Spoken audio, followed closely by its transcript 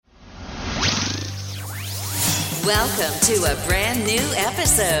Welcome to a brand new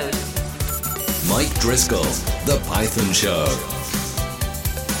episode. Mike Driscoll, The Python Show.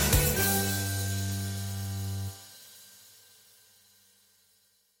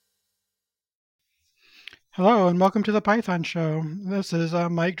 Hello and welcome to the Python Show. This is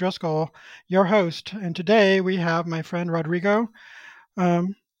Mike Driscoll, your host, and today we have my friend Rodrigo.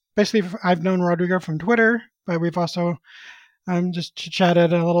 Basically, I've known Rodrigo from Twitter, but we've also just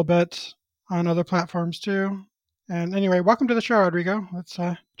chatted a little bit on other platforms too. And anyway, welcome to the show, Rodrigo. Let's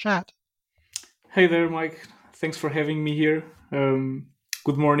chat. Hey there, Mike. Thanks for having me here.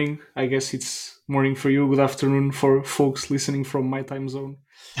 Good morning. I guess it's morning for you. Good afternoon for folks listening from my time zone.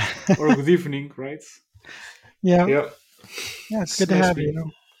 Or good evening, right? Yeah, Yeah. it's good to have you.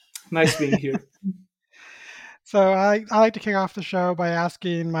 Nice being here. So I like to kick off the show by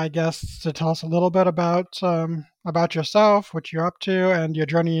asking my guests to tell us a little bit about yourself, what you're up to, and your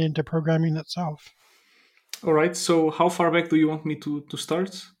journey into programming itself. All right. So how far back do you want me to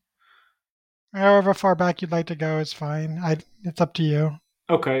start? However far back you'd like to go is fine. It's up to you.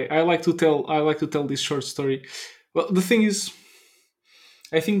 Okay. I like to tell this short story. Well, the thing is,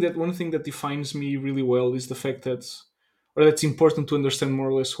 I think that one thing that defines me really well is the fact that, or that's important to understand more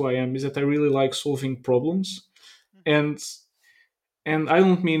or less who I am, is that I really like solving problems, and I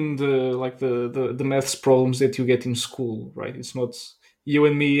don't mean the maths problems that you get in school, right? It's not you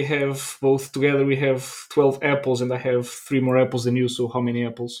and me have both together. We have 12 apples, and I have 3 more apples than you. So how many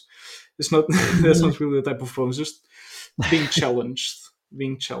apples? It's not that's not really the type of problem. It's just being challenged.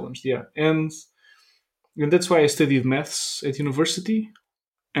 Yeah, and that's why I studied maths at university,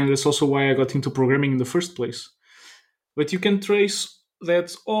 and that's also why I got into programming in the first place. But you can trace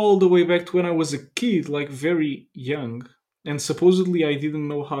that all the way back to when I was a kid, like very young, and supposedly I didn't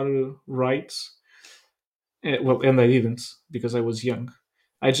know how to write. Well, and I didn't because I was young.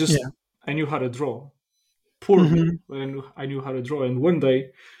 Yeah. I knew how to draw poorly, but I knew how to draw. And one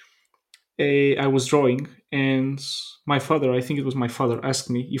day, I was drawing, and my father, I think it was my father, asked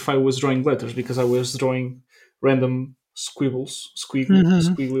me if I was drawing letters because I was drawing random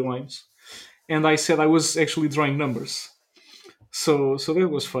Mm-hmm. squiggly lines, and I said I was actually drawing numbers. So that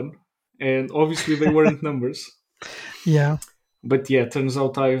was fun, and obviously they weren't numbers. Yeah. But yeah, turns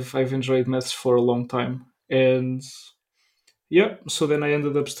out I've enjoyed maths for a long time, and yeah. So then I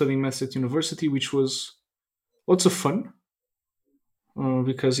ended up studying maths at university, which was lots of fun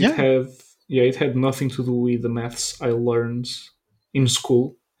because Yeah. it had nothing to do with the maths I learned in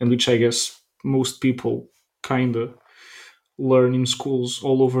school, and which I guess most people kinda learn in schools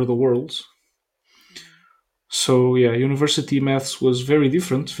all over the world. So yeah, university maths was very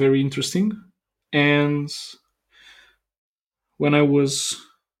different, very interesting, and when I was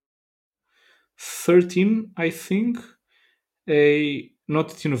 13, I think, a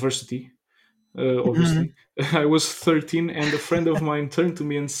not at university, Mm-hmm. obviously. I was 13, and a friend of mine turned to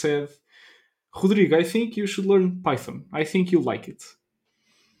me and said, Rodrigo, I think you should learn Python. I think you'll like it.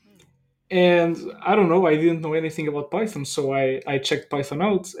 And I don't know, I didn't know anything about Python, so I checked Python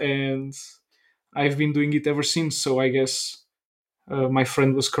out, and I've been doing it ever since. So I guess my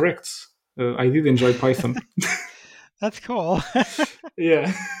friend was correct. I did enjoy Python. That's cool.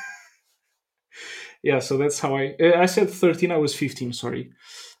 Yeah. Yeah, so that's how I said 13, I was 15, sorry.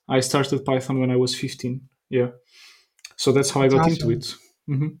 I started Python when I was 15. Yeah. So that's how I That's got into awesome. it.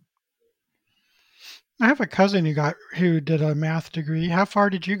 Hmm. I have a cousin who did a math degree. How far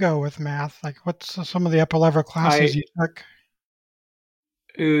did you go with math? Like, what's some of the upper level classes I you took?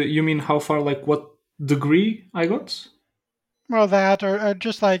 You mean how far, like what degree I got? Well, that or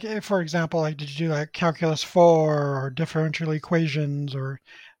just like, for example, like, did you do like calculus 4 or differential equations or,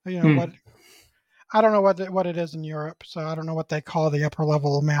 what? Hmm. I don't know what it is in Europe, so I don't know what they call the upper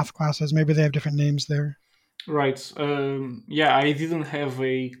level math classes. Maybe they have different names there. Right. Yeah, I didn't have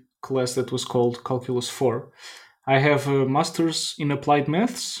a class that was called Calculus 4. I have a master's in applied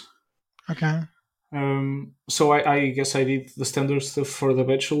maths. Okay. So I guess I did the standard stuff for the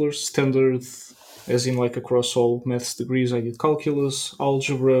bachelor's. Standard, as in like across all maths degrees, I did calculus,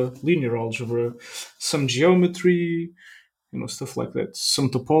 algebra, linear algebra, some geometry, stuff like that, some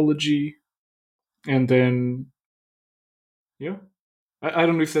topology, and then yeah. I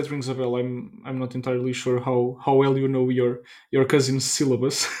don't know if that rings a bell. I'm not entirely sure how well you know your cousin's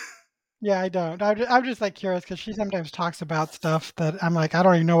syllabus. Yeah, I don't. I'm just like curious because she sometimes talks about stuff that I'm like, I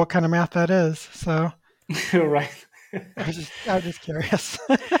don't even know what kind of math that is. So Right. I'm just curious.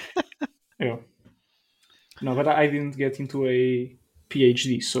 Yeah. No, but I didn't get into a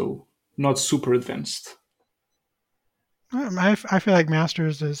PhD, so not super advanced. I feel like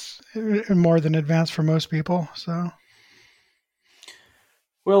masters is more than advanced for most people. So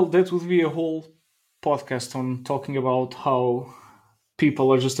Well, that would be a whole podcast on talking about how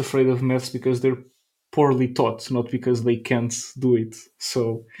people are just afraid of maths because they're poorly taught, not because they can't do it.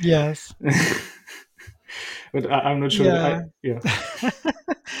 So, Yes. but I'm not sure. That Yeah. yeah,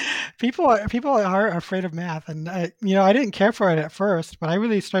 People are afraid of math, and I didn't care for it at first, but I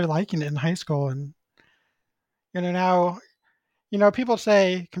really started liking it in high school, and now people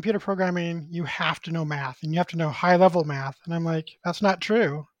say computer programming, you have to know math and you have to know high level math. And I'm like, that's not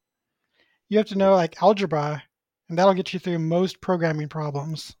true. You have to know like algebra, and that'll get you through most programming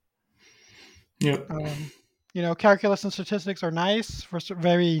problems. yeah, Um, calculus and statistics are nice for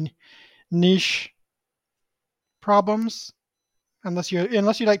very niche problems, unless you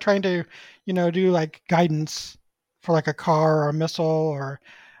like trying to, do like guidance for like a car or a missile or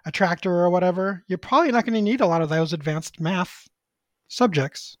a tractor or whatever. You're probably not going to need a lot of those advanced math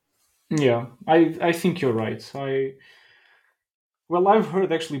subjects. yeah. I think you're right. I've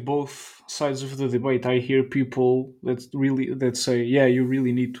heard actually both sides of the debate. I hear people that say, yeah, you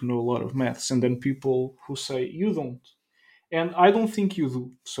really need to know a lot of maths, and then people who say you don't, and I don't think you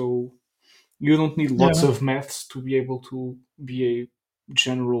do. So you don't need lots Yeah. of maths to be able to be a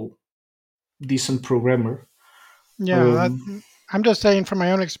general decent programmer. Yeah, Um, I'm just saying from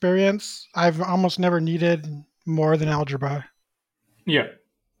my own experience, I've almost never needed more than algebra. yeah,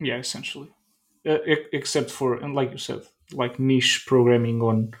 yeah, essentially, except for, and like you said, like niche programming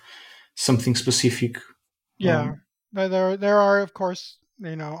on something specific. Yeah, Um, but there are of course,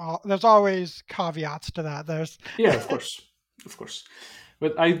 there's always caveats to that. There's yeah, of course.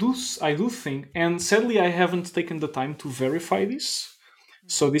 But I do think, and sadly, I haven't taken the time to verify this.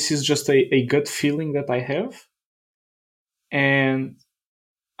 So this is just a gut feeling that I have, and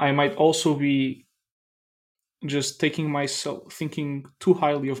I might also be just taking myself thinking too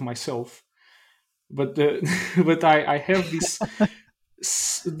highly of myself. But but I have this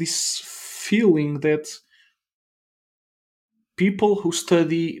feeling that people who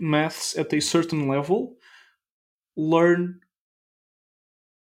study maths at a certain level learn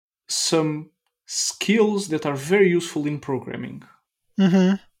some skills that are very useful in programming.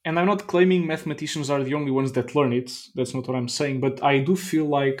 hmm And I'm not claiming mathematicians are the only ones that learn it. That's not what I'm saying. But I do feel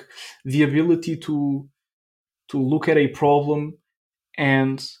like the ability to look at a problem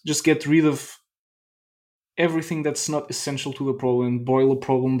and just get rid of everything that's not essential to the problem and boil a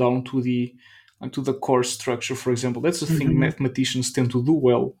problem down to the core structure, for example. That's the thing hmm mathematicians tend to do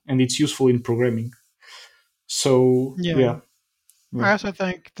well, and it's useful in programming. So Yeah, yeah, yeah, I also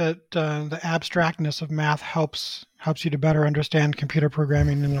think that the abstractness of math helps you to better understand computer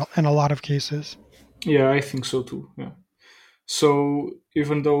programming in a lot of cases. yeah, I think so too. Yeah. So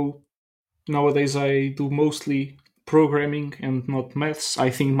even though nowadays I do mostly programming and not maths, I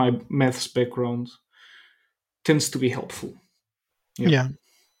think my maths background tends to be helpful. Yeah. Yeah,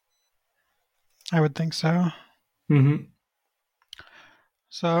 I would think so. Hmm.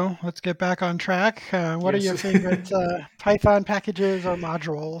 So let's get back on track. What are Yes. your favorite Python packages or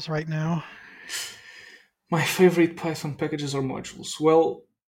modules right now? My favorite Python packages or modules. Well,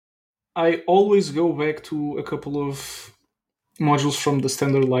 I always go back to a couple of modules from the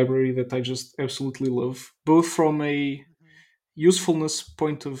standard library that I just absolutely love, both from a usefulness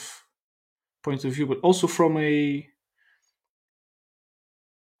point of view, but also from a,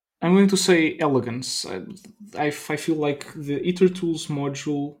 I'm going to say, elegance. I feel like the itertools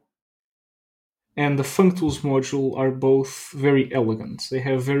module and the functools module are both very elegant. They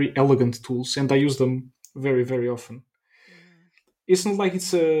have very elegant tools, and I use them very, very often. It's not like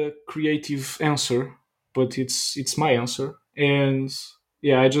it's a creative answer, but it's my answer. And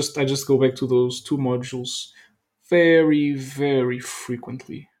yeah, I just go back to those two modules very, very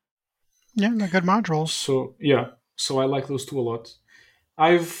frequently. Yeah, they're good modules. So yeah, so I like those two a lot.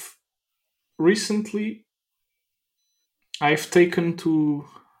 I've recently I've taken to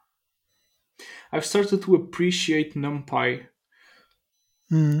I've started to appreciate NumPy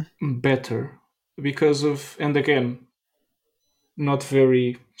Mm. better because of, and again,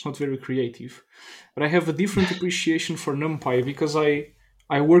 it's not very creative, but I have a different appreciation for NumPy because I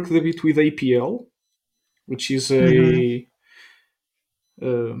worked a bit with APL, which is hmm a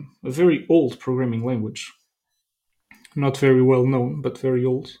very old programming language, not very well known but very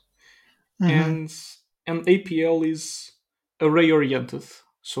old, hmm and APL is array oriented.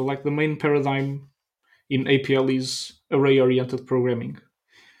 So like the main paradigm in APL is array oriented programming,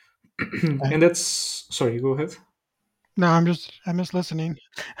 Okay. and that's, sorry, go ahead. No, I'm just listening.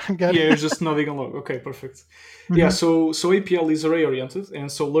 I'm good. Yeah, you're just nodding along. Okay, perfect. Yeah, hmm so APL is array oriented,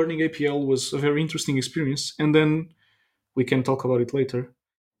 and so learning APL was a very interesting experience. And then we can talk about it later.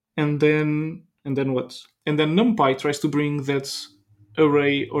 And then what? And then NumPy tries to bring that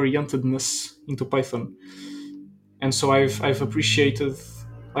array orientedness into Python, and so I've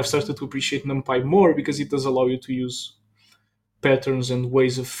started to appreciate NumPy more because it does allow you to use patterns and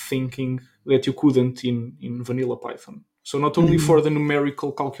ways of thinking that you couldn't in vanilla Python. So not only Mhm. for the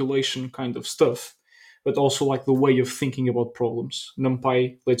numerical calculation kind of stuff, but also like the way of thinking about problems.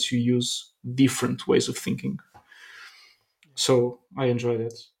 NumPy lets you use different ways of thinking. So I enjoy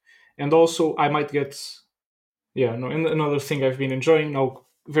that. And also I might get yeah, no, and another thing I've been enjoying now,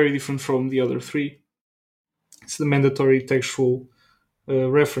 very different from the other three, it's the mandatory textual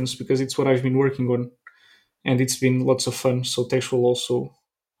reference because it's what I've been working on, and it's been lots of fun. So textual also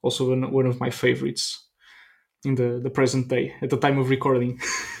one of my favorites in the present day at the time of recording.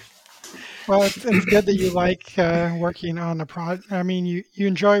 Well, it's good that you like working on the I mean, you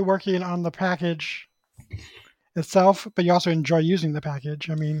enjoy working on the package itself, but you also enjoy using the package.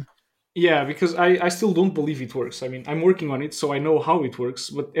 I mean, Yeah, because I still don't believe it works. I mean, I'm working on it, so I know how it works.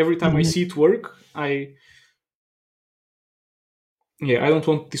 But every time I mhm. see it work, I don't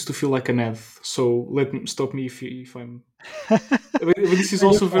want this to feel like an ad. So let me stop me if I'm. But this is No,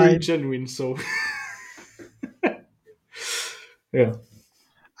 you're also very fine. genuine. So yeah.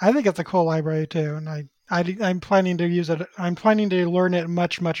 I think it's a cool library too, and I'm planning to use it. I'm planning to learn it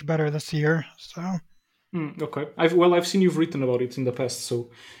much better this year. So Okay. I've seen you've written about it in the past,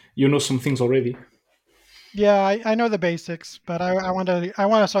 so you know some things already. yeah, I know the basics, but I want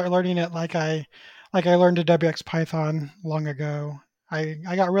to start learning it like I learned to WX Python long ago. I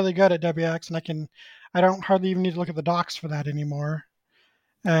got really good at WX, and I don't hardly even need to look at the docs for that anymore.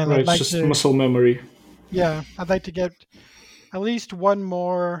 And Right. I'd It's like just to muscle memory. yeah, I'd like to get at least one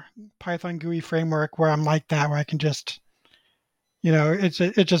more Python GUI framework where I'm like that, where I can just it's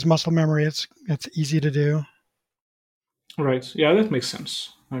just muscle memory. It's easy to do. Right. Yeah, that makes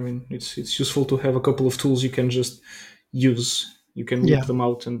sense. I mean, it's useful to have a couple of tools you can just use. You can whip Yeah, them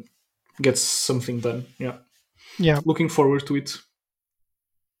out and get something done. Yeah. yeah, Looking forward to it.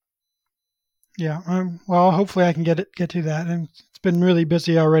 yeah. Well, hopefully I can get to that. And it's been really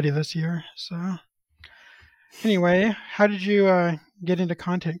busy already this year. So anyway, how did you get into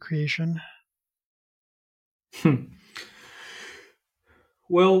content creation? Hmm.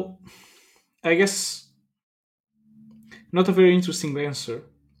 Well, I guess not a very interesting answer,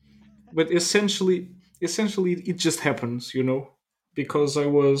 but essentially it just happens, because I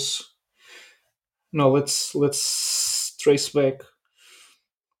was no. Let's trace back.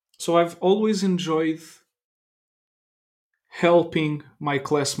 So I've always enjoyed helping my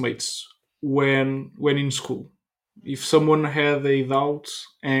classmates when in school. If someone had a doubt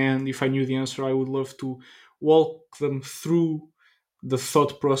and if I knew the answer, I would love to walk them through the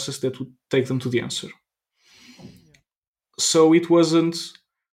thought process that would take them to the answer. So it wasn't.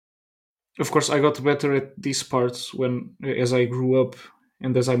 Of course, I got better at these parts when as I grew up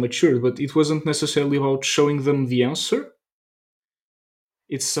and as I matured, but it wasn't necessarily about showing them the answer.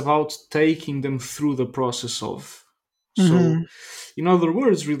 It's about taking them through the process of. So, Mm-hmm. in other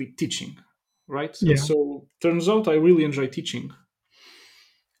words, really teaching, right? And Yeah. so, turns out I really enjoy teaching.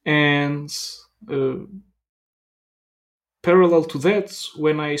 And uh, parallel to that,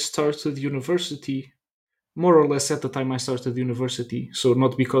 when I started university, more or less at the time I started university, so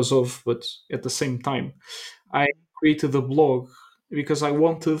not because of, but at the same time, I created a blog because I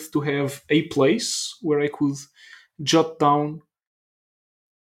wanted to have a place where I could jot down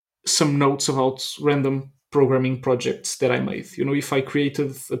some notes about random programming projects that I made. If I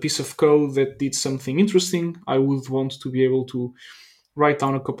created a piece of code that did something interesting, I would want to be able to write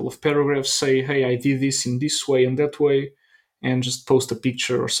down a couple of paragraphs, say, hey, I did this in this way and that way, and just post a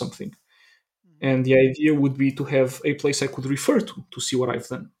picture or something. And the idea would be to have a place I could refer to see what I've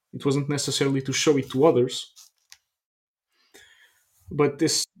done. It wasn't necessarily to show it to others, but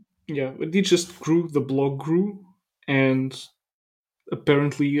it just grew, the blog grew, and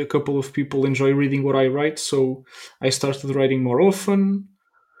apparently a couple of people enjoy reading what I write, so I started writing more often,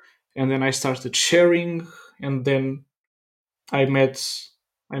 and then I started sharing, and then I met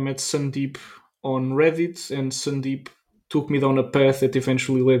I met Sandeep on Reddit, and Sandeep took me down a path that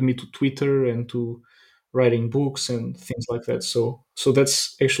eventually led me to Twitter and to writing books and things like that. So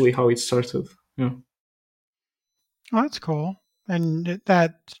that's actually how it started. Yeah. Oh, that's cool. And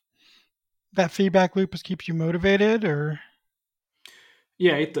that feedback loop just keeps you motivated, or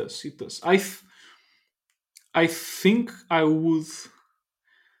Yeah, it does. It does. I think I'd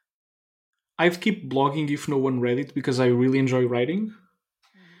keep blogging if no one read it because I really enjoy writing.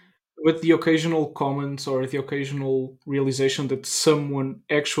 But the occasional comments or the occasional realization that someone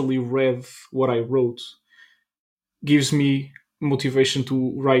actually read what I wrote gives me motivation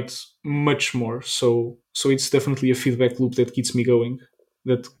to write much more. So it's definitely a feedback loop that keeps me going.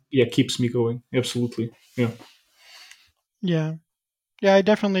 That keeps me going. Absolutely. Yeah. Yeah. Yeah, I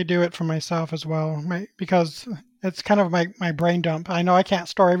definitely do it for myself as well, because it's kind of my brain dump. I know I can't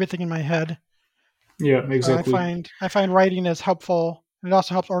store everything in my head, Yeah. so Exactly. I find writing is helpful. It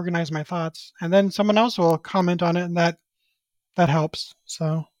also helps organize my thoughts, and then someone else will comment on it, and that helps.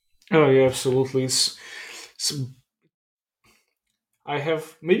 So Oh yeah. Absolutely. It's I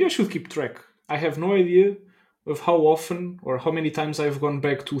have maybe I should keep track. I have no idea of how often or how many times I've gone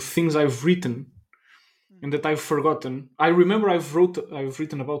back to things I've written and that I've forgotten. I remember I've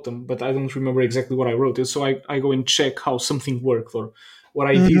written about them, but I don't remember exactly what I wrote. And so I go and check how something worked or what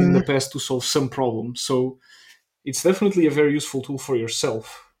I did in hmm the past to solve some problem. So it's definitely a very useful tool for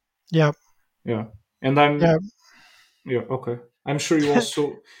yourself. yeah, Yeah. And yeah. yeah, okay. I'm sure you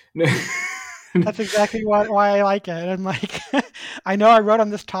also That's exactly why I like it. I'm like, I know I wrote on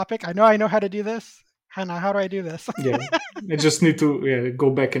this topic. I know how to do this. Hannah, how do I do this? yeah. I just need to go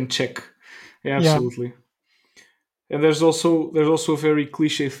back and check. Yeah, Yeah. absolutely. And there's also a very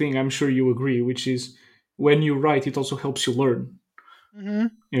cliche thing, I'm sure you agree, which is when you write it also helps you learn. hmm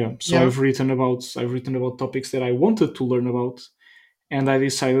Yeah. So Yeah. I've written about topics that I wanted to learn about, and I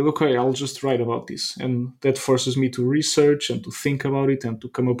decided, okay, I'll just write about this. And that forces me to research and to think about it and to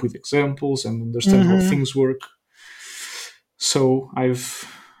come up with examples and understand how hmm things work. So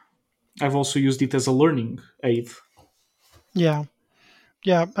I've also used it as a learning aid. Yeah.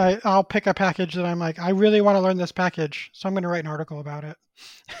 Yeah. I'll pick a package that I'm like, I really want to learn this package, so I'm going to write an article about it.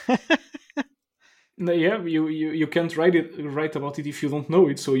 No, yeah, you can't write about it if you don't know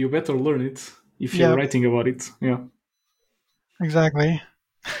it, so you better learn it if you're Yeah. writing about it. Yeah. Exactly.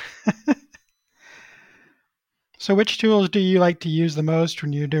 So, which tools do you like to use the most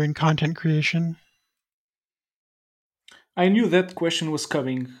when you're doing content creation? I knew that question was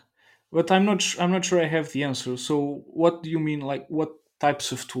coming, but I'm not sure I have the answer. So what do you mean, like what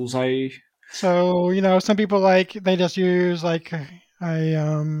types of tools? I So, some people they just use like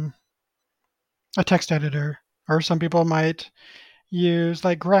a text editor, or some people might use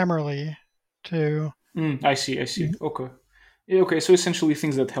like Grammarly to, I see. Okay. Yeah, okay, so essentially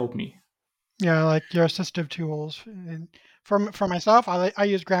things that help me. like your assistive tools. And for myself, I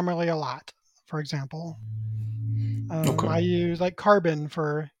use Grammarly a lot. For example, Okay. I use like Carbon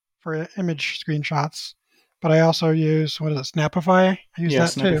for image screenshots, but I also use what is it, Snapify? I use Yeah,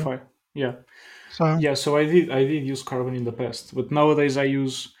 that too. Snapify. Yeah. So, Yeah, so I did use Carbon in the past, but nowadays I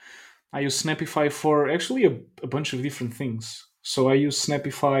use Snapify for actually a bunch of different things. So I use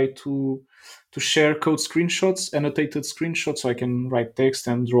Snapify to share code screenshots, annotated screenshots, so I can write text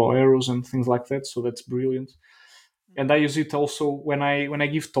and draw arrows and things like that. So that's brilliant. And I use it also when I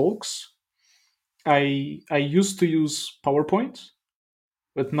give talks. I used to use PowerPoint,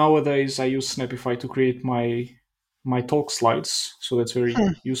 but nowadays I use Snapify to create my talk slides. So that's very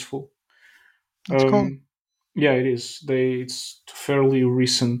hmm, useful. that's cool. Um, yeah, it is. It's a fairly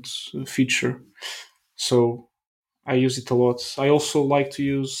recent feature, so I use it a lot. I also like to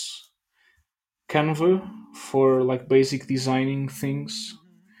use Canva for like basic designing things,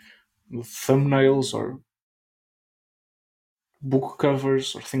 thumbnails or book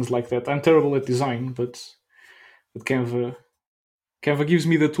covers or things like that. I'm terrible at design, but Canva gives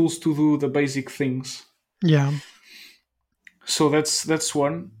me the tools to do the basic things. Yeah. So that's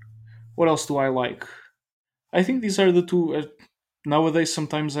one. What else do I like? I think these are the two. Nowadays,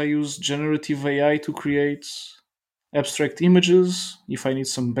 sometimes I use generative AI to create abstract images if I need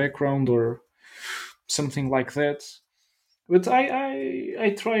some background or something like that. But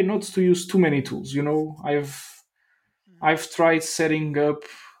I try not to use too many tools. I've tried setting up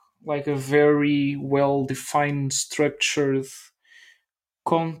like a very well defined, structured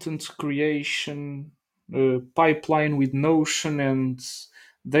content creation pipeline with Notion and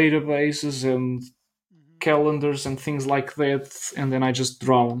databases and calendars and things like that, and then I just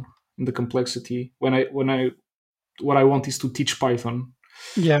drown in the complexity when I what I want is to teach Python.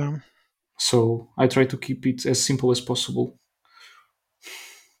 Yeah. So I try to keep it as simple as possible.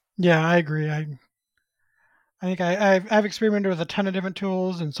 Yeah, I agree. I think I've experimented with a ton of different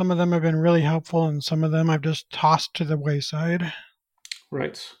tools, and some of them have been really helpful, and some of them I've just tossed to the wayside.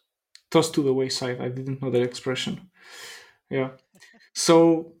 Right. Tossed to the wayside. I didn't know that expression. Yeah.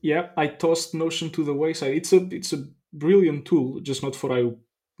 So yeah, I tossed Notion to the wayside. It's a brilliant tool, just not for I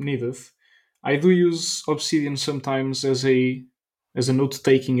need it. I do use Obsidian sometimes as a note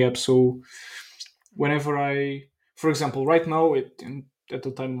taking app. So whenever for example, right now at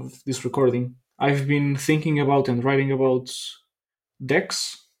the time of this recording, I've been thinking about and writing about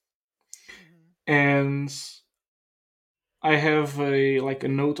decks, and I have a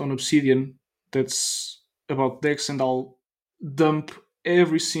note on Obsidian that's about decks, and I'll dump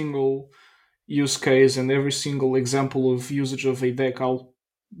every single use case and every single example of usage of a deck. I'll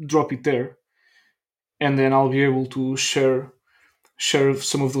drop it there, and then I'll be able to share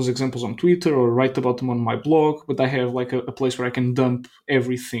some of those examples on Twitter or write about them on my blog. But I have like a place where I can dump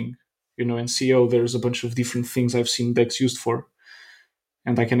everything, and see, oh, there's a bunch of different things I've seen decks used for,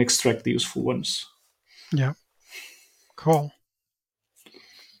 and I can extract the useful ones. Yeah. Cool.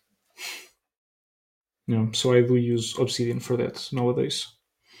 So I do use Obsidian for that nowadays.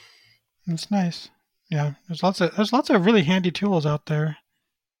 That's nice. Yeah. There's lots of really handy tools out there.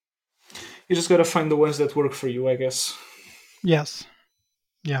 You just gotta find the ones that work for you, I guess. Yes.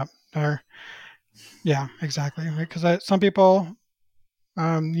 Yeah. Yeah, exactly. Because some people, they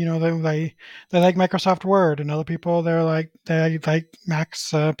like Microsoft Word, and other people they like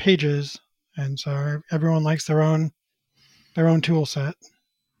Mac's Pages, and so everyone likes their own tool set.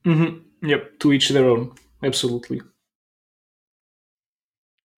 Mm-hmm. Yep, to each their own. Absolutely.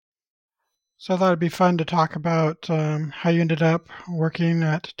 So I thought it'd be fun to talk about how you ended up working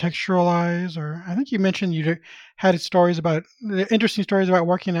at Textualize, or I think you mentioned you had interesting stories about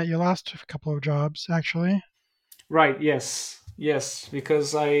working at your last couple of jobs, actually. Right. Yes.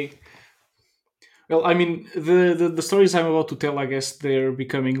 Because I mean, the stories I'm about to tell, I guess they're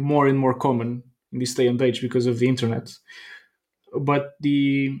becoming more and more common in this day and age because of the internet. But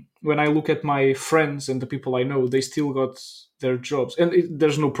when I look at my friends and the people I know, they still got their jobs, and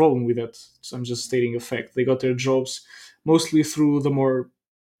there's no problem with that. So I'm just stating a fact. They got their jobs mostly through the more,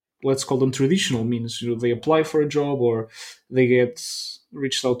 let's call them, traditional means. They apply for a job, or they get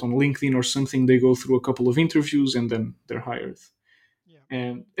reached out on LinkedIn or something. They go through a couple of interviews, and then they're hired. Yeah.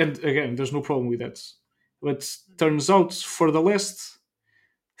 And again, there's no problem with that. But turns out, for the last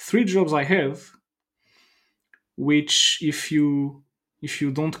 3 jobs I have, which if you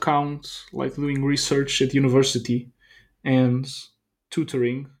don't count like doing research at university and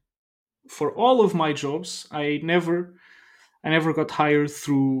tutoring, for all of my jobs, I never got hired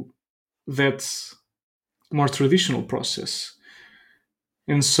through that more traditional process.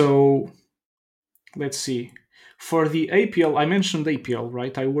 And so, let's see. For the APL, I mentioned APL,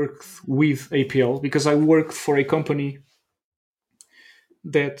 right? I worked with APL because I worked for a company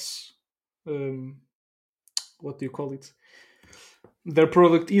that, um, what do you call it? Their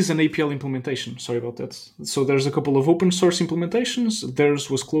product is an APL implementation. Sorry about that. So there's a couple of open source implementations. Theirs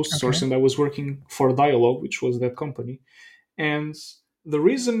was closed source, Okay. and I was working for Dialog, which was that company. And the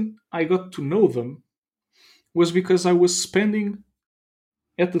reason I got to know them was because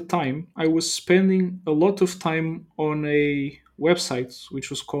at the time, I was spending a lot of time on a website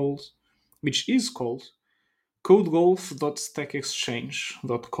which is called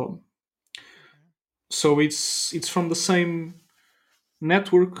codegolf.stackexchange.com. So it's from the same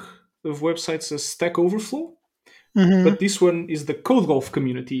network of websites as Stack Overflow, Mm-hmm. but this one is the Code Golf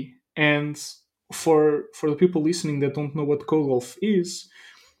community. And for the people listening that don't know what Code Golf is,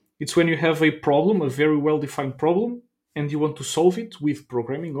 it's when you have a problem, a very well defined problem, and you want to solve it with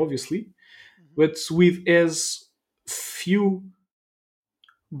programming, obviously, but with as few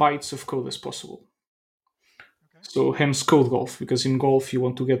bytes of code as possible. Okay. So hence Code Golf, because in golf you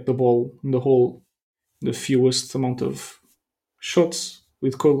want to get the ball in the hole the fewest amount of shots.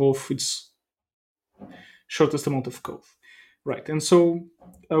 With Code Golf, it's shortest amount of code. Right. And so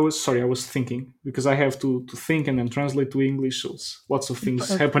I was thinking, because I have to think and then translate to English, so it's lots of things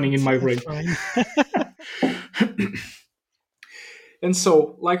happening in my It's brain. fine. And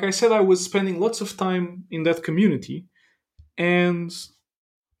so, like I said, I was spending lots of time in that community, and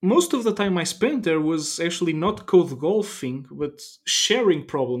most of the time I spent there was actually not code golfing, but sharing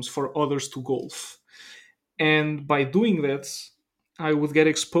problems for others to golf. And by doing that, I would get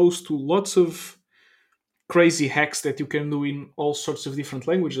exposed to lots of crazy hacks that you can do in all sorts of different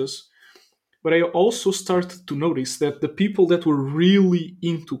languages. But I also started to notice that the people that were really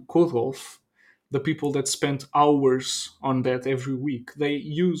into code golf, the people that spent hours on that every week, they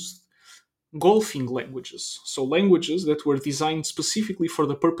used golfing languages. So languages that were designed specifically for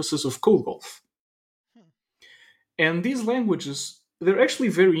the purposes of code golf. And these languages, they're actually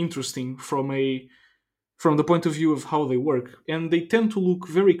very interesting from the point of view of how they work. And they tend to look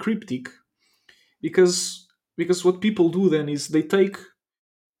very cryptic because what people do then is they take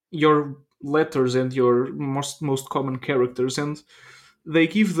your letters and your most common characters, and they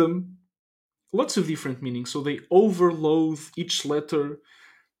give them lots of different meanings. So they overload each letter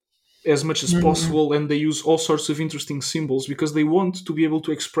as much as Mm, possible, and they use all sorts of interesting symbols because they want to be able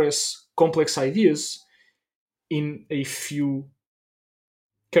to express complex ideas in a few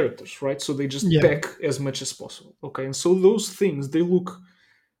characters, right? So they just Yeah. pack as much as possible. Okay, and so those things they look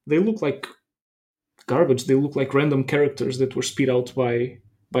like garbage. They look like random characters that were spit out by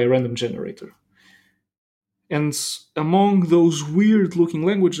a random generator. And among those weird looking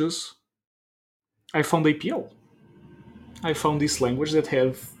languages, I found APL. I found this language that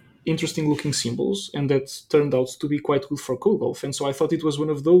had interesting looking symbols and that turned out to be quite good for CodeGolf. And so I thought it was one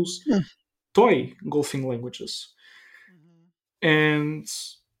of those Hmm. toy golfing languages. And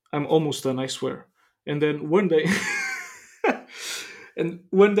I'm almost done, I swear. And then one day,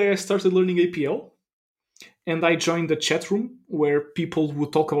 I started learning APL, and I joined a chat room where people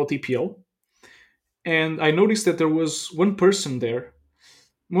would talk about APL. And I noticed that there was one person there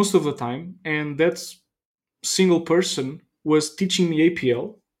most of the time, and that single person was teaching me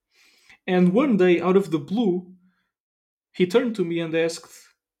APL. And one day, out of the blue, he turned to me and asked,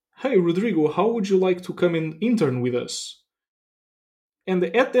 "Hey, Rodrigo, how would you like to come and intern with us?" And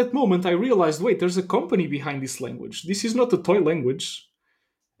at that moment, I realized, wait, there's a company behind this language. This is not a toy language.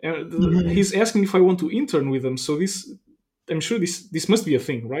 Hmm. He's asking if I want to intern with them. So I'm sure this must be a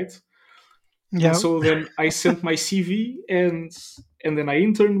thing, right? And Yeah. so then I sent my CV, and then I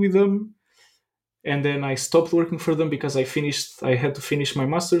interned with them, and then I stopped working for them because I had to finish my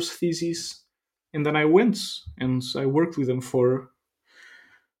master's thesis, and then I went and I worked with them for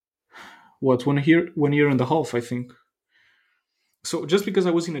what, 1 year and a half, I think. So just because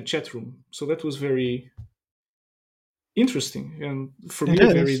I was in a chat room, so that was very interesting and for It me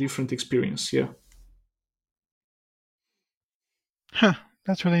a very is. different experience. Yeah, Huh.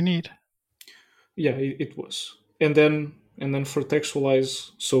 That's really neat. yeah, it was. And then for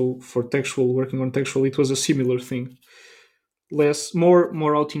textualize, so for textual, working on textual, it was a similar thing, less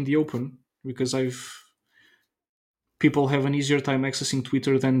more out in the open, because I've people have an easier time accessing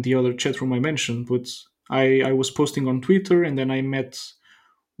Twitter than the other chat room I mentioned. But I was posting on Twitter, and then I met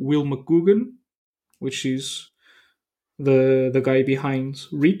Will McGugan, which is the guy behind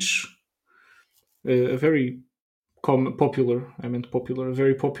Reach, a very popular, I meant popular, a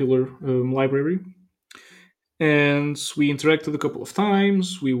very popular library. And we interacted a couple of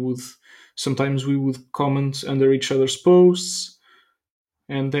times. Sometimes we would comment under each other's posts,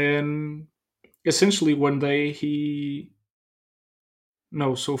 and then essentially one day he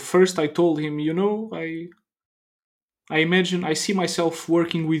no. So first I told him, I imagine I see myself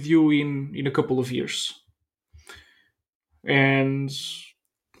working with you in a couple of years, and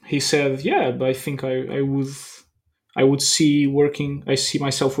he said, yeah, but I think I would I see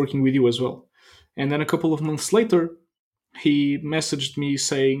myself working with you as well. And then a couple of months later, he messaged me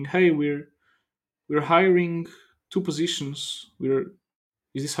saying, hey, we're hiring two positions.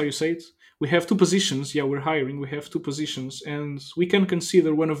 Is this how you say it? We have two positions. Yeah, we're hiring. We have two positions, and we can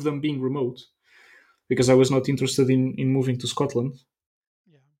consider one of them being remote, because I was not interested in moving to Scotland.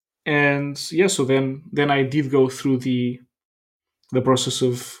 Yeah. And yeah, so then I did go through the process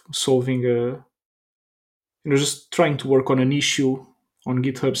of solving just trying to work on an issue on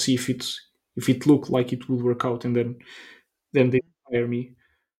GitHub, see if it looked like it would work out, and then they hire me.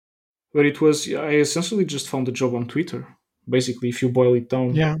 But I essentially just found a job on Twitter. Basically, if you boil it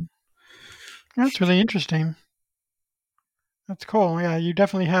down. Yeah. That's really interesting. That's cool. Yeah, you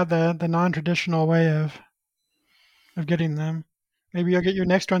definitely have the non-traditional way of getting them. Maybe you'll get your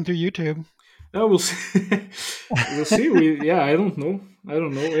next one through YouTube. We'll see. We'll see. Yeah, I don't know. I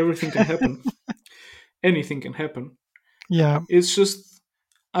don't know. Everything can happen. Anything can happen. Yeah. It's just,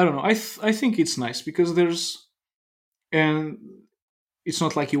 I don't know. I think it's nice because and it's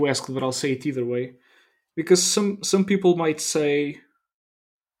not like you asked, but I'll say it either way. Because some people might say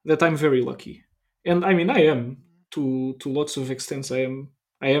that I'm very lucky, and I mean I am to lots of extents. I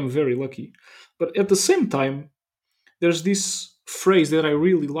am very lucky, but at the same time, there's this phrase that I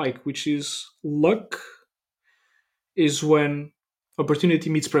really like, which is luck is when opportunity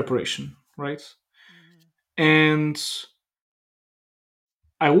meets preparation, right? And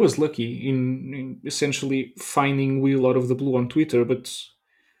I was lucky in essentially finding Will out of the blue on Twitter, but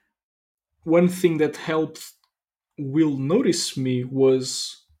one thing that helped Will notice me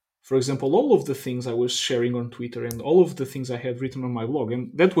was, for example, all of the things I was sharing on Twitter and all of the things I had written on my blog. And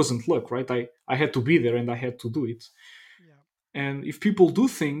that wasn't luck, right? I had to be there and I had to do it. Yeah. And if people do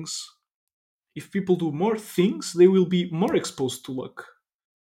more things, they will be more exposed to luck.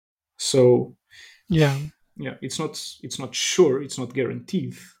 So Yeah. yeah, it's not sure, it's not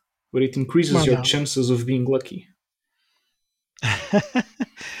guaranteed, but it increases Well, your no. chances of being lucky.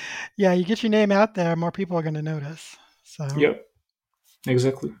 Yeah, you get your name out there, more people are going to notice. So, Yeah,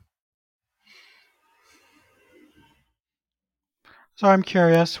 exactly. so I'm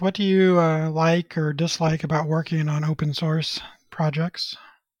curious, what do you like or dislike about working on open source projects?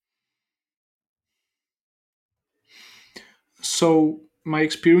 So my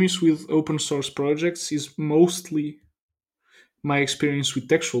experience with open source projects is mostly my experience with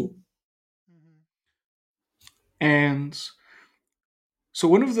Textual. Mhm. And so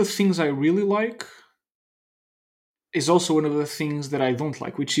one of the things I really like is also one of the things that I don't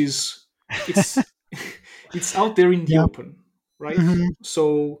like, which is it's it's out there in the Yeah. open, right? Hmm.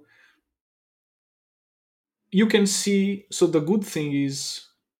 So you can see. So the good thing is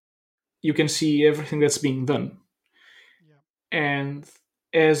you can see everything that's being done, Yeah. and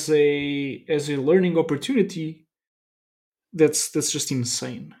as a learning opportunity, that's just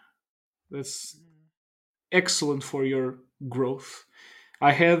insane. That's Mhm. excellent for your growth.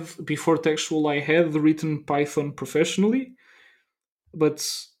 I had before Textual, I had written Python professionally, but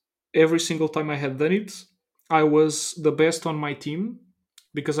every single time I had done it, I was the best on my team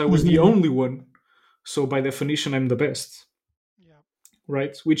because I was the Mhm. only one. So by definition, I'm the best, Yeah.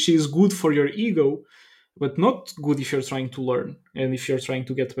 right? Which is good for your ego, but not good if you're trying to learn and if you're trying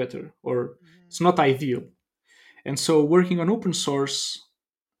to get better, or it's Mhm. not ideal. And so working on open source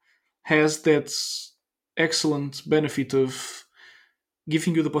has that excellent benefit of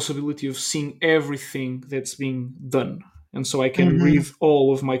giving you the possibility of seeing everything that's being done. And so I can Mhm. read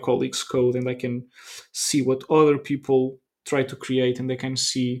all of my colleagues' code and I can see what other people try to create, and I can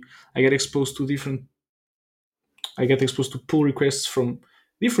see I get exposed to different I get exposed to pull requests from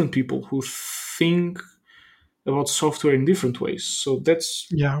different people who think about software in different ways. So that's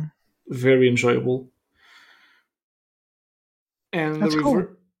Yeah. very enjoyable. And the That's cool.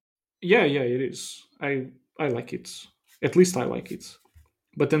 reverse, yeah, yeah, it is. I like it. At least I like it.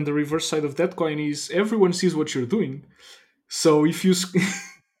 But then the reverse side of that coin is everyone sees what you're doing. So if you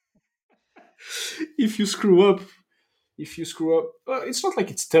screw up, it's not like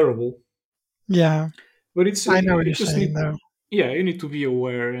it's terrible, Yeah. but it's I know what you you're just saying, need, though. yeah, you need to be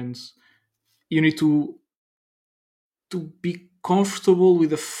aware, and you need to be comfortable with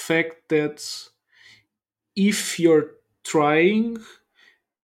the fact that if you're trying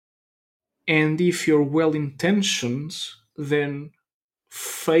and if you're well intentioned, then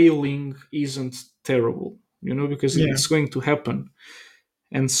failing isn't terrible, because Yeah. it's going to happen.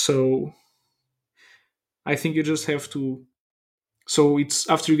 And so I think you just have to. So it's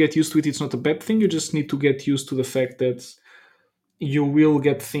after you get used to it, it's not a bad thing. You just need to get used to the fact that you will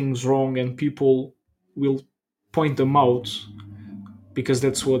get things wrong and people will point them out because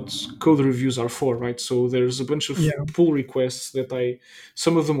that's what code reviews are for, right? So there's a bunch of Yeah. pull requests that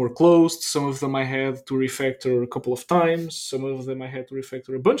some of them were closed, some of them I had to refactor a couple of times, some of them I had to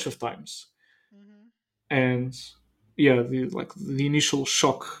refactor a bunch of times. Mhm. And yeah, the initial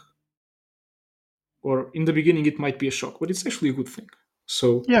shock, or in the beginning it might be a shock, but it's actually a good thing.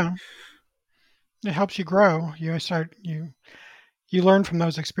 So Yeah. It helps you grow. You learn from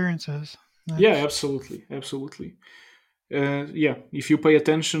those experiences. yeah, That's absolutely, absolutely. Yeah, if you pay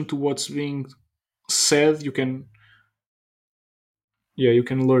attention to what's being said, you can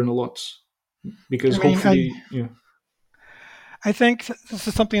learn a lot because I mean, I hopefully, yeah. I think this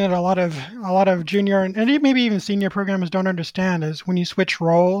is something that a lot of junior and maybe even senior programmers don't understand is when you switch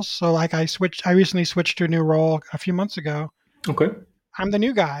roles. So like I recently switched to a new role a few months ago. Okay. I'm the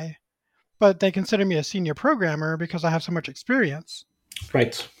new guy, but they consider me a senior programmer because I have so much experience.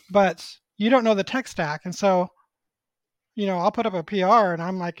 Right. But you don't know the tech stack, and so I'll put up a PR and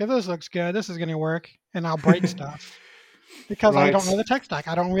I'm like, if this looks good, this is going to work, and I'll break stuff because I don't know Right. the tech stack.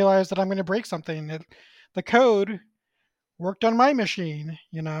 I don't realize that I'm going to break something. The code worked on my machine,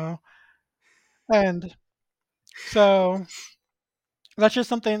 and so that's just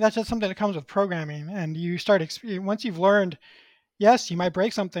something that comes with programming, and you start once you've learned. Yes, you might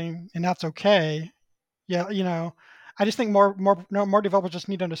break something, and that's okay. Yeah, I just think more no, more developers just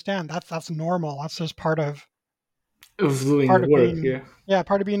need to understand that's normal. That's just Of doing part the of work, being yeah. yeah,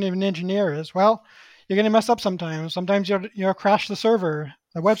 part of being an engineer is, well, you're gonna mess up sometimes. Sometimes you'll crash the server.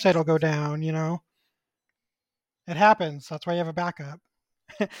 The website will go down. It happens. That's why you have a backup.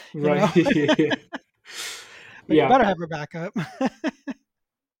 you Right. know, Yeah. but you Yeah. better have a backup.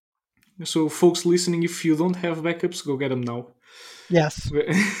 So, folks listening, if you don't have backups, go get them now. Yes.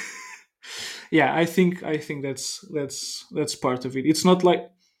 Yeah, I think that's part of it. It's not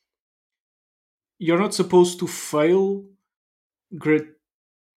like you're not supposed to fail. Great.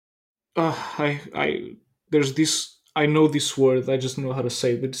 I there's this. I know this word. I just don't know how to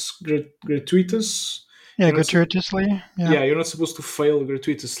say it. But it's gratuitous. Yeah, You're not. Sup- gratuitously. Yeah. yeah, you're not supposed to fail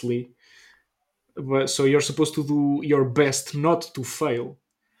gratuitously. But so you're supposed to do your best not to fail,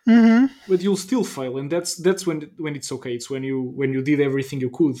 Hmm. but you'll still fail, and that's when it's okay. It's when you did everything you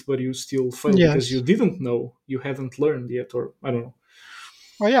could, but you still fail because you Yes. didn't know, you hadn't learned yet, or I don't know.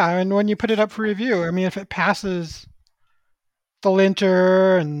 Well, yeah, and when you put it up for review, I mean, if it passes the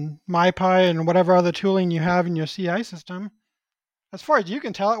linter and MyPy and whatever other tooling you have in your CI system, as far as you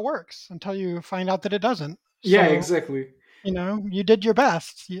can tell, it works until you find out that it doesn't. Yeah, So, exactly. you did your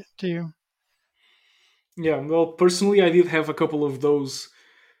best to. Yeah, well, personally, I did have a couple of those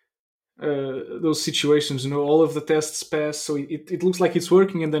situations. All of the tests pass, so it looks like it's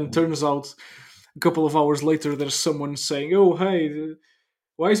working, and then turns out a couple of hours later, there's someone saying, "Oh, hey,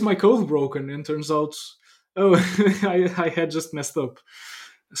 why is my code broken?" And turns out, oh, I had just messed up.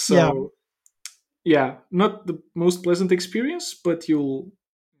 Yeah, So yeah, not the most pleasant experience, but you'll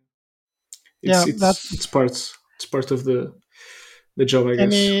yeah, it's that's part of the job, I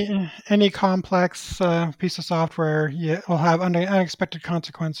guess. any complex piece of software. You will have unexpected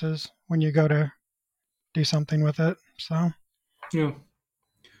consequences when you go to do something with it. So, Yeah.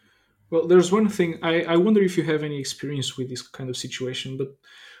 Well, there's one thing I wonder if you have any experience with this kind of situation, but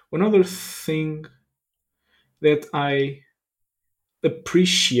one other thing that I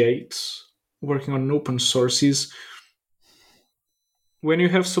appreciate working on open source is when you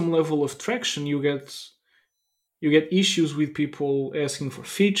have some level of traction, you get issues with people asking for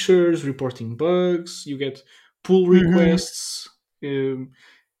features, reporting bugs, you get pull hmm requests, and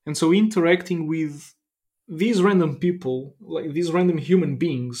so interacting with these random people, like these random human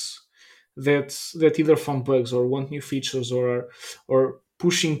beings that either found bugs or want new features or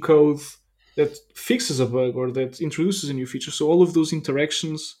pushing code that fixes a bug or that introduces a new feature. So all of those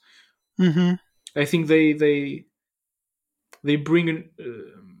interactions, hmm I think they bring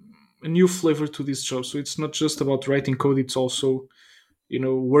a new flavor to this job. So it's not just about writing code; it's also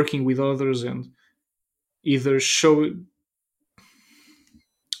working with others and either show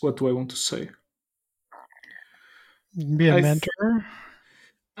what do I want to say. be a I mentor.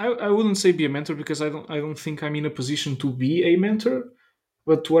 I wouldn't say be a mentor because I don't think I'm in a position to be a mentor.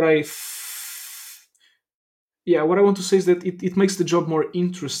 But what I want to say is that it makes the job more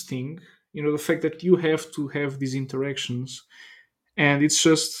interesting. The fact that you have to have these interactions, and it's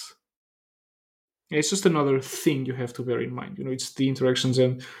just another thing you have to bear in mind. It's the interactions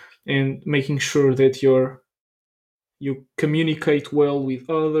and making sure that you communicate well with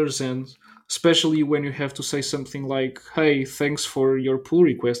others, and especially when you have to say something like, hey, thanks for your pull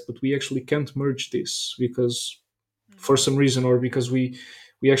request, but we actually can't merge this because for some reason, or because we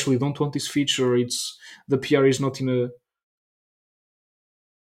actually don't want this feature, or it's the PR is not in a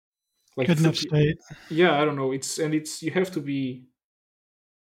like Good enough state. yeah, I don't know, it's you have to be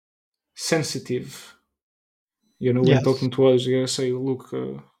sensitive, when Yes. talking to others. You gotta say, look,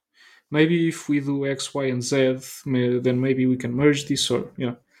 maybe if we do X, Y, and Z, then maybe we can merge this, or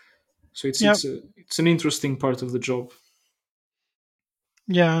yeah. So it's Yep. it's a it's an interesting part of the job.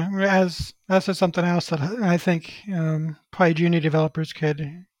 Yeah. As that's just something else that I think probably junior developers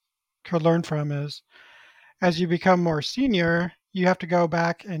could learn from is as you become more senior, you have to go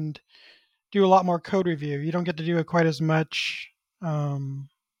back and do a lot more code review. You don't get to do it quite as much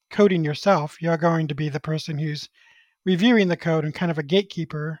coding yourself. You're going to be the person who's reviewing the code and kind of a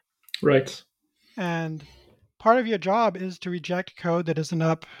gatekeeper. Right. And part of your job is to reject code that isn't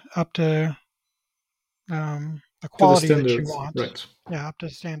up to the To the quality that you standard. want. Right. Yeah, up to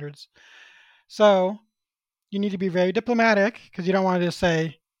standards. So you need to be very diplomatic because you don't want to just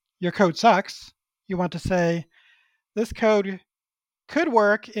say your code sucks. You want to say this code could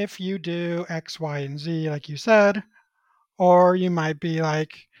work if you do X, Y, and Z, like you said. Or you might be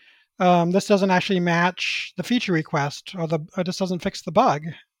like, this doesn't actually match the feature request, or this doesn't fix the bug.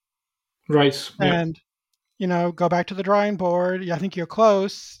 Right. Yeah. And go back to the drawing board. I think you're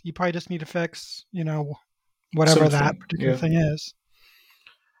close. You probably just need to fix, whatever that Something. particular Yeah. thing is.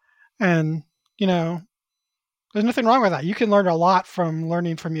 And you know, there's nothing wrong with that. You can learn a lot from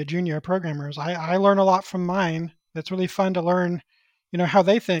learning from your junior programmers. I learn a lot from mine. It's really fun to learn, how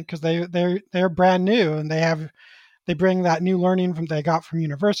they think because they're brand new and they bring that new learning from they got from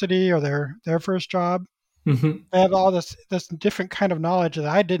university or their first job. Hmm. They have all this different kind of knowledge that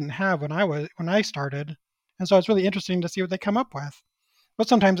I didn't have when I started, and so it's really interesting to see what they come up with. But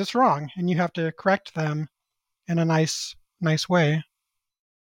sometimes it's wrong, and you have to correct them in a nice way.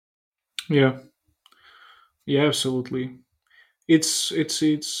 Yeah. Yeah. Absolutely. It's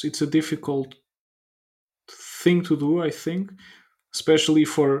a difficult thing to do, I think, especially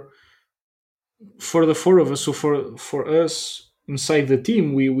for the four of us. So for us inside the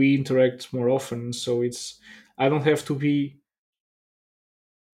team, we interact more often. So I don't have to be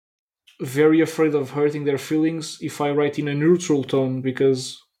very afraid of hurting their feelings if I write in a neutral tone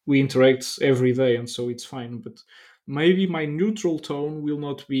because we interact every day, and so it's fine. But maybe my neutral tone will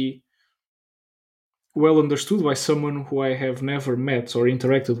not be well understood by someone who I have never met or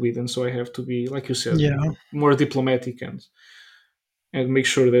interacted with, and so I have to be, like you said, Yeah, more diplomatic and make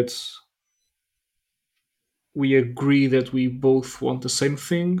sure that we agree that we both want the same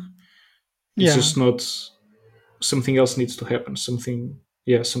thing. It's Yeah. just not something else needs to happen. Something,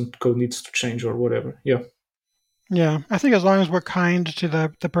 yeah, some code needs to change or whatever. Yeah, Yeah. I think as long as we're kind to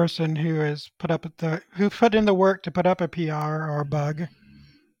the person who has who put in the work to put up a PR or a bug,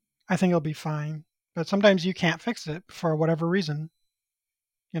 I think it'll be fine. But sometimes you can't fix it for whatever reason,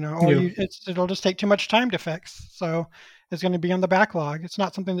 or yeah, it'll just take too much time to fix. So it's going to be on the backlog. It's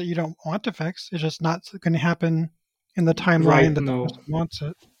not something that you don't want to fix. It's just not going to happen in the timeline right that the now. person wants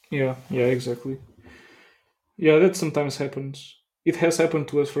it. Yeah, yeah, exactly. Yeah, that sometimes happens. It has happened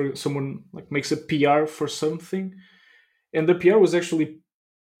to us for someone like makes a PR for something, and the PR was actually,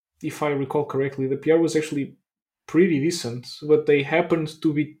 if I recall correctly, the PR was actually pretty decent, but they happened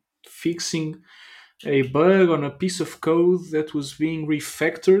to be fixing a bug on a piece of code that was being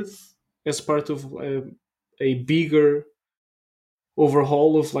refactored as part of a bigger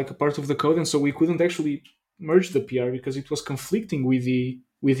overhaul of like a part of the code, and so we couldn't actually merge the PR because it was conflicting with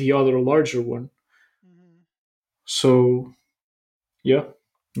the other larger one. Mhm. So yeah,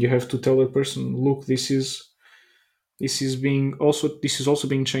 you have to tell that person, look, this is also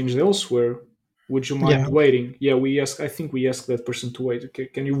being changed elsewhere. Would you Yeah. mind waiting? Yeah, I think we asked that person to wait. Okay,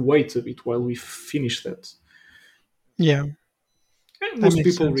 can you wait a bit while we finish that? Yeah. And That most makes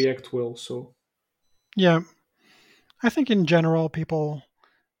people sense. react well, so Yeah. I think in general, people,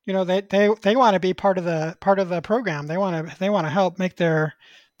 they want to be part of the program. They want to help make their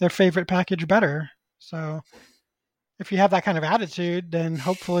favorite package better. So if you have that kind of attitude, then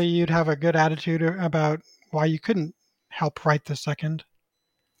hopefully you'd have a good attitude about why you couldn't help right this second.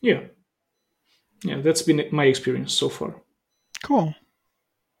 yeah, yeah, that's been my experience so far. Cool.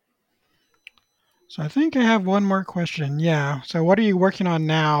 So I think I have one more question. Yeah. So what are you working on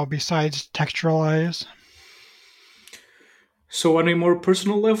now besides Texturalize? So on a more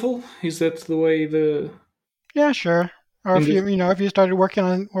personal level, is that the way the Yeah, sure. Or in if the if you started working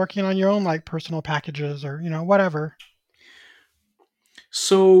on your own like personal packages or whatever.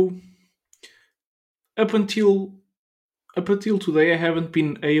 so up until up until today, I haven't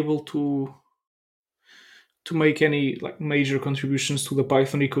been able to make any like major contributions to the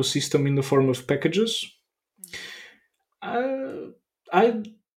Python ecosystem in the form of packages. Uh, I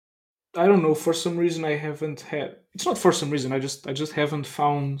I don't know. For some reason, I haven't had. It's not for some reason. I just haven't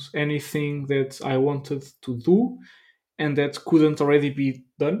found anything that I wanted to do and that couldn't already be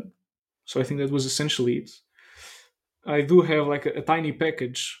done. So I think that was essentially it. I do have like a tiny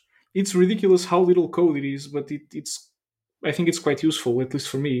package. It's ridiculous how little code it is, but it's I think it's quite useful, at least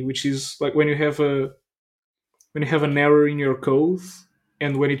for me. Which is like when you have an error in your code,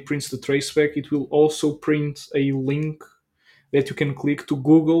 and when it prints the traceback, it will also print a link that you can click to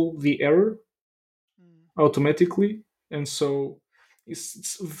Google the error automatically, and so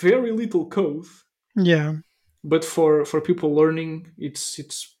it's very little code, Yeah, but for people learning, it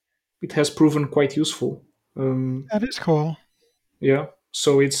has proven quite useful. that is cool. Yeah,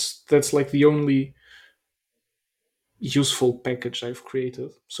 so that's like the only useful package I've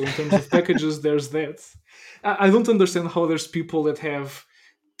created. So in terms of packages, there's that. I don't understand how there's people that have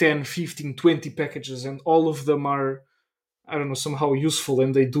 10, 15, 20 packages and all of them are, I don't know, somehow useful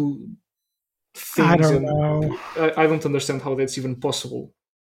and they do I things, don't and know. I don't understand how that's even possible.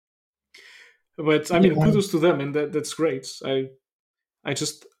 But I mean, Yeah, kudos to them, and that's great. I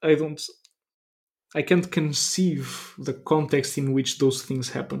don't I can't conceive the context in which those things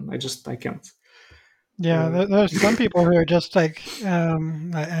happen. I can't. yeah. Uh, There's some people who are just like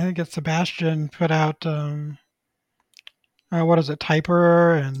I think it's Sebastian put out what is it,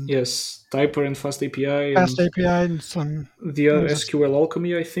 Typer and yes, Typer and Fast API Fast and API and some. the What is this? SQL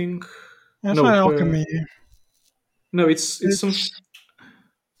Alchemy, I think. It's not No, Alchemy. no, it's some. It's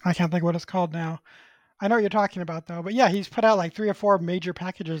I can't think what it's called now. I know what you're talking about though, but yeah, he's put out like three or four major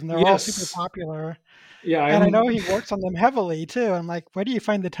packages, and they're all super Yes, popular. yeah. And I know he works on them heavily too. I'm like, where do you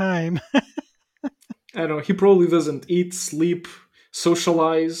find the time? I don't know. He probably doesn't eat, sleep,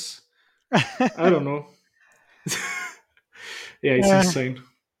 socialize. I don't know. Yeah, it's Yeah, insane.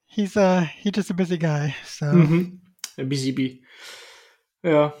 he's just a busy guy. So Mm-hmm. A busy bee.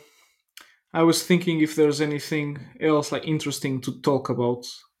 Yeah. I was thinking if there's anything else like interesting to talk about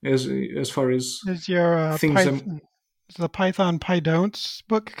as far as is your things. Python is the Python PyDon'ts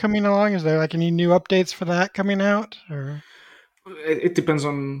book coming along? Is there like any new updates for that coming out? Or It depends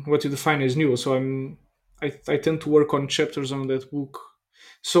on what you define as new. So I tend to work on chapters on that book.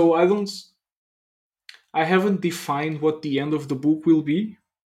 So I haven't defined what the end of the book will be.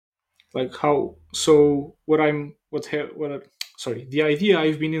 Like how. So what I'm what have what I, sorry, the idea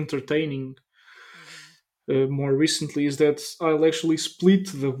I've been entertaining more recently is that I'll actually split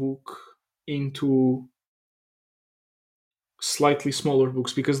the book into slightly smaller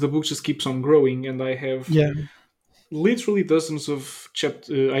books because the book just keeps on growing, and I have Yeah. literally dozens of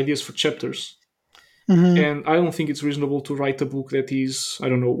ideas for chapters. Hmm. And I don't think it's reasonable to write a book that is, I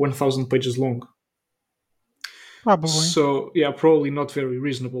don't know, 1,000 pages long. Probably. So yeah, probably not very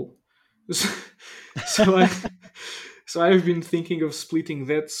reasonable. so I so I've been thinking of splitting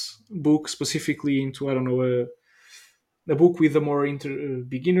that book specifically into, I don't know, a book with a more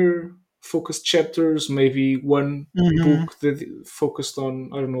beginner focused chapters, maybe one Hmm. book that focused on,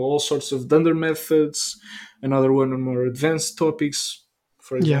 I don't know, all sorts of dunder methods, another one on more advanced topics,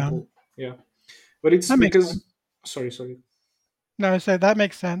 for Yeah. example. Yeah, but it's That makes sense. because, sorry. No, I said that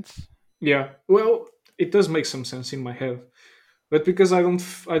makes sense. Yeah, well, it does make some sense in my head, but because I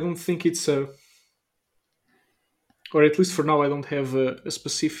don't think it's a, or at least for now, I don't have a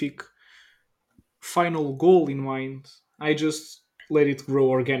specific final goal in mind. I just let it grow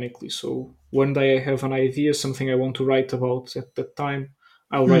organically. So one day I have an idea, something I want to write about at that time,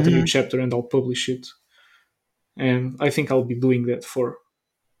 I'll write a new Hmm. chapter and I'll publish it. And I think I'll be doing that for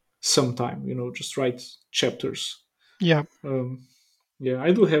some time, just write chapters. Yeah. Um, yeah,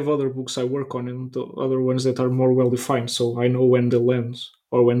 I do have other books I work on and the other ones that are more well defined, so I know when they'll end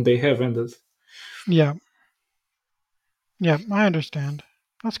or when they have ended. Yeah. Yeah. I understand.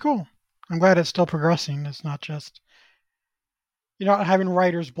 That's cool. I'm glad it's still progressing. It's not just you're not having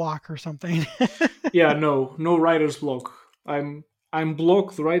writer's block or something. Yeah, no writer's block. I'm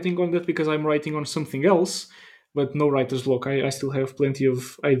blocked writing on that because I'm writing on something else, but no writer's block. I still have plenty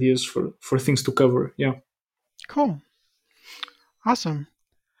of ideas for things to cover. Yeah. Cool. Awesome.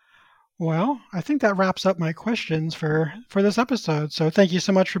 Well, I think that wraps up my questions for this episode. So thank you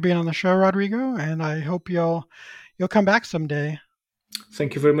so much for being on the show, Rodrigo, and I hope you'll come back someday.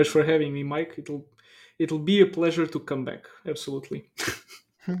 Thank you very much for having me, Mike. It'll be a pleasure to come back. Absolutely.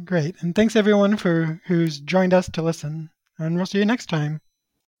 Great. And thanks everyone for who's joined us to listen. And we'll see you next time.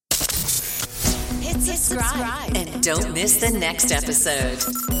 Hit subscribe and don't miss the next episode.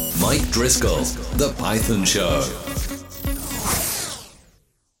 Mike Driscoll, The Python Show.